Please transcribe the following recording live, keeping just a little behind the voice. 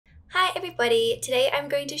everybody, today I'm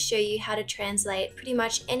going to show you how to translate pretty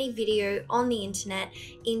much any video on the internet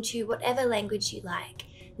into whatever language you like.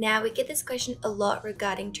 Now, we get this question a lot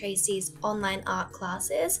regarding Tracy's online art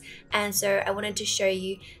classes, and so I wanted to show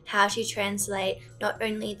you how to translate not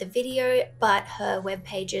only the video but her web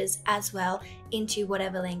pages as well into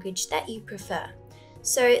whatever language that you prefer.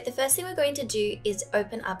 So the first thing we're going to do is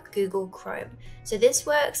open up Google Chrome. So this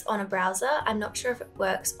works on a browser. I'm not sure if it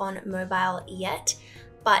works on mobile yet,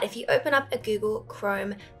 but if you open up a Google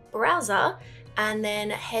Chrome browser and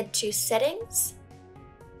then head to settings,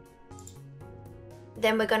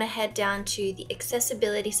 then we're going to head down to the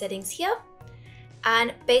accessibility settings here.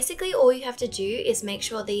 And basically all you have to do is make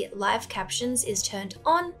sure the live captions is turned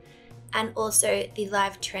on and also the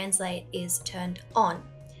live translate is turned on.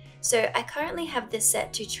 So I currently have this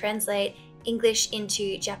set to translate English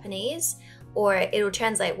into Japanese, or it'll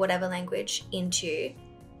translate whatever language into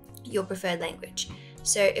your preferred language.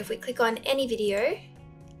 So if we click on any video,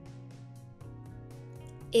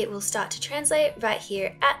 it will start to translate right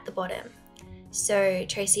here at the bottom. So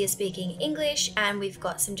Tracy is speaking English and we've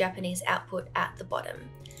got some Japanese output at the bottom.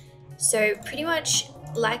 So pretty much,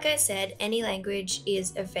 like I said, any language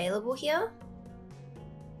is available here.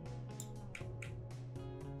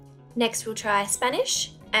 Next, we'll try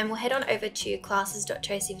Spanish, and we'll head on over to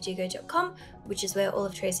classes.tracyverdugo.com, which is where all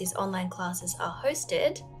of Tracy's online classes are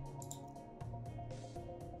hosted.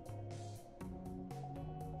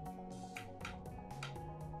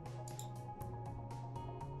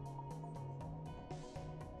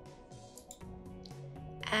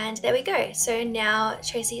 And there we go. So now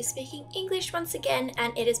Tracy is speaking English once again,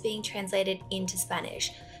 and it is being translated into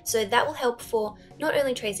Spanish. So that will help for not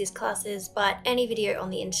only Tracy's classes, but any video on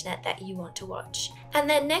the internet that you want to watch. And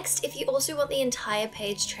then next, if you also want the entire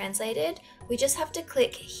page translated, we just have to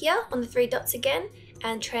click here on the three dots again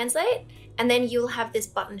and translate, and then you'll have this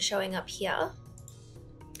button showing up here.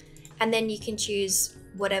 And then you can choose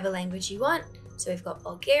whatever language you want. So we've got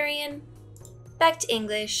Bulgarian, back to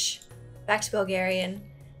English, back to Bulgarian,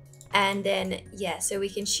 and then, yeah, so we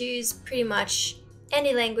can choose pretty much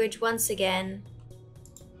any language once again.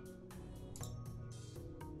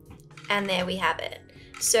 And there we have it.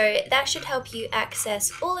 So that should help you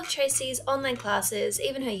access all of Tracy's online classes,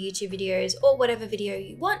 even her YouTube videos, or whatever video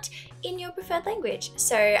you want in your preferred language.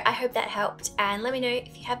 So I hope that helped, and let me know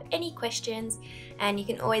if you have any questions, and you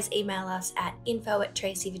can always email us at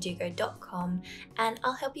info@tracyverdugo.com and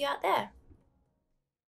I'll help you out there.